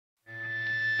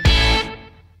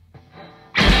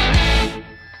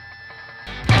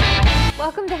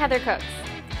Welcome to Heather Cooks.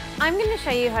 I'm going to show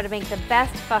you how to make the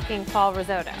best fucking fall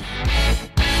risotto.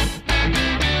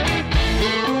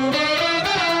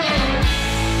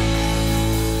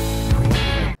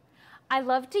 I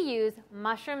love to use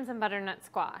mushrooms and butternut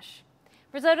squash.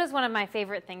 Risotto is one of my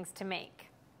favorite things to make.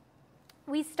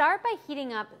 We start by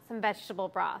heating up some vegetable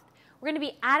broth. We're going to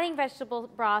be adding vegetable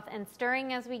broth and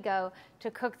stirring as we go to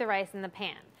cook the rice in the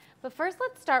pan. But first,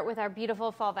 let's start with our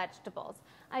beautiful fall vegetables.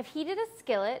 I've heated a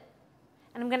skillet,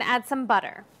 and I'm going to add some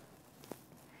butter.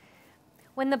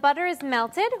 When the butter is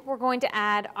melted, we're going to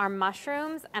add our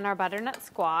mushrooms and our butternut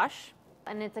squash.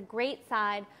 And it's a great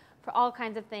side for all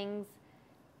kinds of things.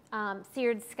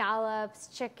 Seared scallops,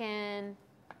 chicken,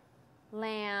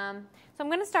 lamb. So I'm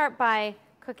going to start by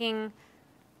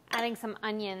adding some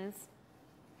onions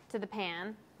to the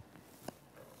pan.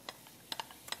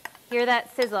 Hear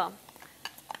that sizzle.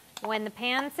 When the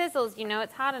pan sizzles, you know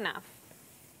it's hot enough.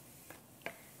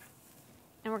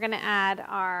 And we're going to add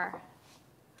our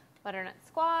butternut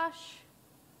squash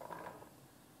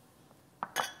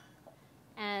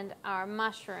and our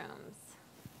mushrooms.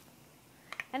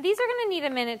 And these are going to need a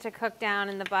minute to cook down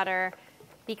in the butter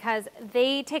because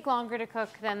they take longer to cook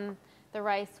than the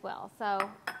rice will. So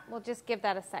we'll just give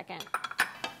that a second.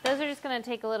 Those are just going to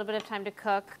take a little bit of time to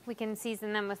cook. We can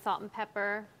season them with salt and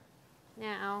pepper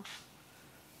now.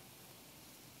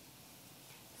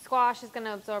 Squash is going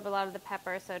to absorb a lot of the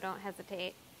pepper, so don't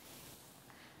hesitate.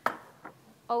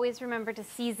 Always remember to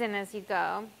season as you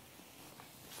go.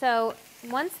 So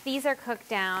once these are cooked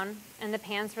down and the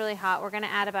pan's really hot, we're going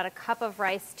to add about a cup of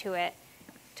rice to it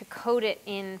to coat it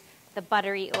in the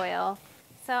buttery oil.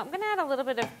 So I'm going to add a little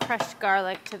bit of crushed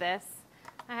garlic to this.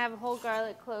 I have a whole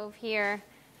garlic clove here.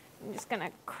 I'm just going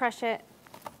to crush it.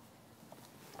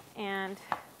 And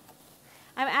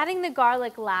I'm adding the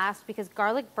garlic last because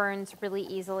garlic burns really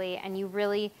easily and you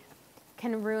really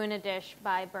can ruin a dish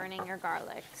by burning your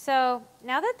garlic. So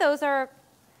now that those are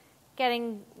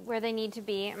getting where they need to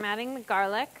be, I'm adding the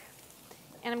garlic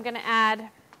and I'm going to add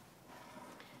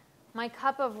my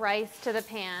cup of rice to the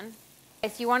pan.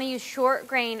 So you want to use short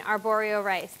grain arborio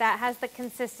rice. That has the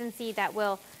consistency that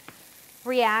will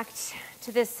react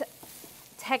to this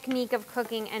technique of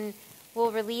cooking and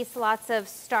will release lots of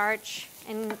starch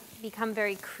and become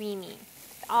very creamy.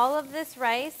 All of this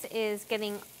rice is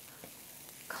getting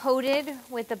coated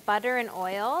with the butter and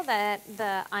oil that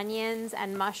the onions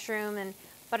and mushroom and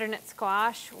butternut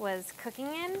squash was cooking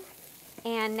in.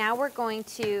 And now we're going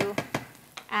to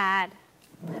add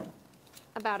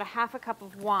about a half a cup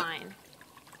of wine.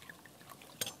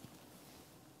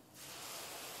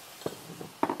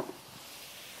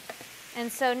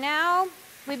 And so now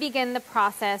we begin the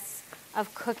process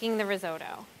of cooking the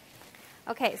risotto.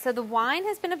 Okay, so the wine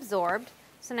has been absorbed,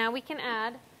 so now we can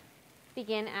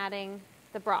begin adding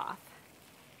the broth.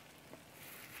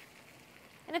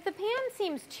 And if the pan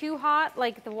seems too hot,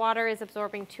 like the water is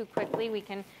absorbing too quickly, we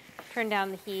can turn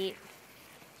down the heat.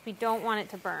 We don't want it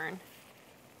to burn.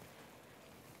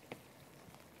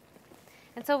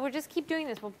 And so we'll just keep doing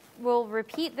this. We'll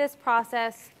repeat this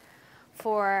process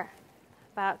for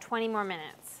about 20 more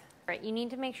minutes. Right, you need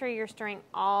to make sure you're stirring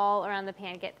all around the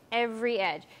pan, get every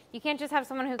edge. You can't just have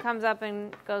someone who comes up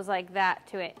and goes like that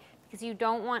to it because you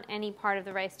don't want any part of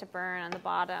the rice to burn on the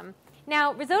bottom.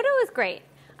 Now, risotto is great.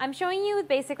 I'm showing you the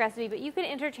basic recipe, but you can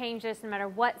interchange this no matter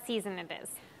what season it is.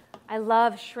 I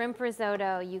love shrimp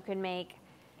risotto. You can make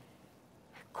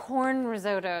corn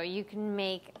risotto. You can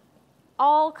make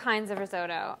all kinds of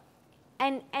risotto.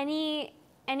 And any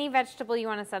vegetable you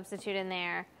want to substitute in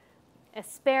there.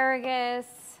 Asparagus,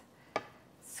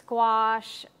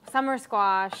 squash, summer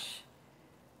squash.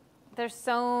 There's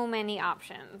so many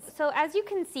options. So as you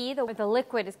can see, the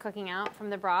liquid is cooking out from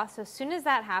the broth. So as soon as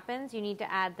that happens, you need to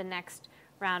add the next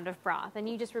round of broth. And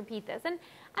you just repeat this. And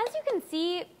as you can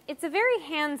see, it's a very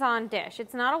hands-on dish.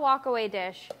 It's not a walk-away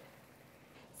dish.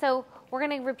 So we're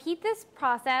going to repeat this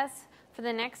process for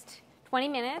the next 20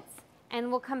 minutes.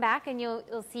 And we'll come back and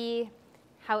you'll see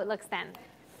how it looks then.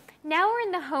 Now we're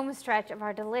in the home stretch of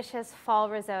our delicious fall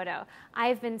risotto.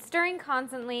 I've been stirring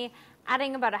constantly,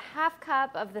 adding about a half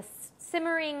cup of the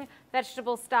simmering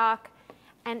vegetable stock,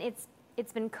 and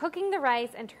it's been cooking the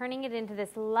rice and turning it into this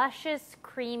luscious,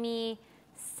 creamy,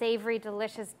 savory,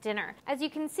 delicious dinner. As you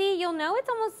can see, you'll know it's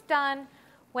almost done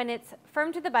when it's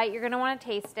firm to the bite. You're going to want to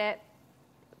taste it.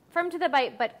 Firm to the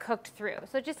bite, but cooked through.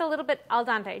 So just a little bit al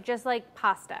dente, just like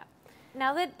pasta.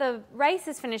 Now that the rice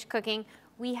is finished cooking,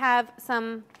 we have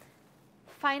some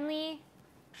finely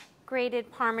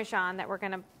grated parmesan that we're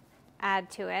going to add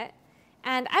to it.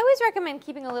 And I always recommend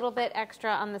keeping a little bit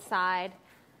extra on the side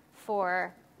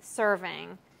for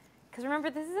serving. Because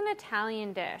remember, this is an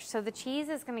Italian dish, so the cheese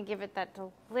is going to give it that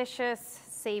delicious,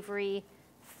 savory,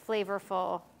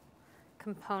 flavorful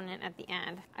component at the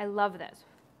end. I love this.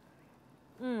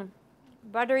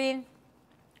 Buttery,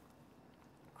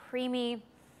 creamy,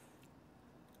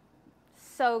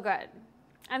 so good.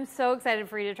 I'm so excited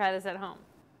for you to try this at home.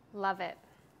 Love it.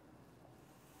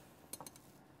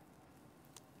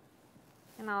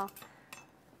 And there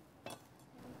we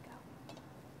go.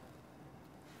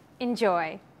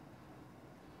 Enjoy.